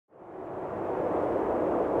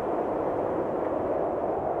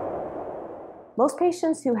Most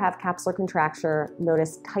patients who have capsular contracture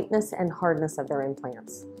notice tightness and hardness of their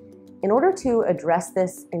implants. In order to address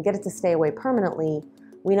this and get it to stay away permanently,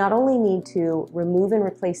 we not only need to remove and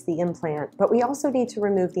replace the implant, but we also need to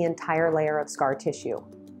remove the entire layer of scar tissue.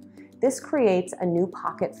 This creates a new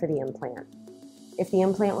pocket for the implant. If the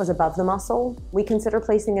implant was above the muscle, we consider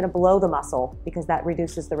placing it below the muscle because that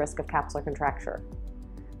reduces the risk of capsular contracture.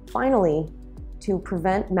 Finally, to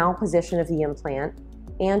prevent malposition of the implant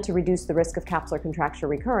and to reduce the risk of capsular contracture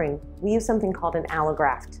recurring, we use something called an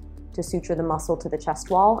allograft to suture the muscle to the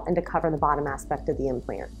chest wall and to cover the bottom aspect of the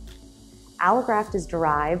implant. Allograft is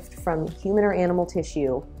derived from human or animal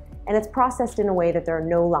tissue, and it's processed in a way that there are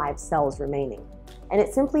no live cells remaining. And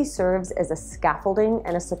it simply serves as a scaffolding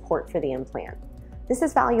and a support for the implant. This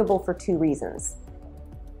is valuable for two reasons.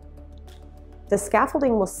 The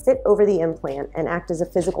scaffolding will sit over the implant and act as a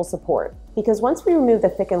physical support, because once we remove the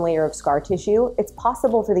thickened layer of scar tissue, it's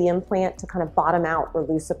possible for the implant to kind of bottom out or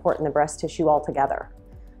lose support in the breast tissue altogether.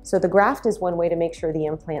 So the graft is one way to make sure the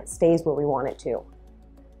implant stays where we want it to.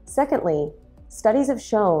 Secondly, studies have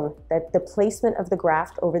shown that the placement of the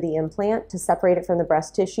graft over the implant to separate it from the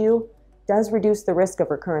breast tissue does reduce the risk of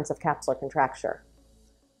recurrence of capsular contracture.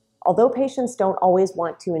 Although patients don't always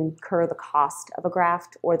want to incur the cost of a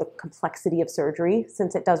graft or the complexity of surgery,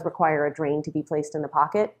 since it does require a drain to be placed in the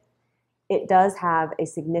pocket, it does have a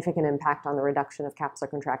significant impact on the reduction of capsular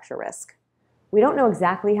contracture risk. We don't know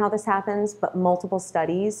exactly how this happens, but multiple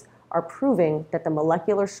studies are proving that the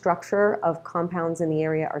molecular structure of compounds in the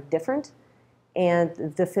area are different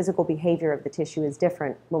and the physical behavior of the tissue is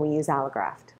different when we use allograft.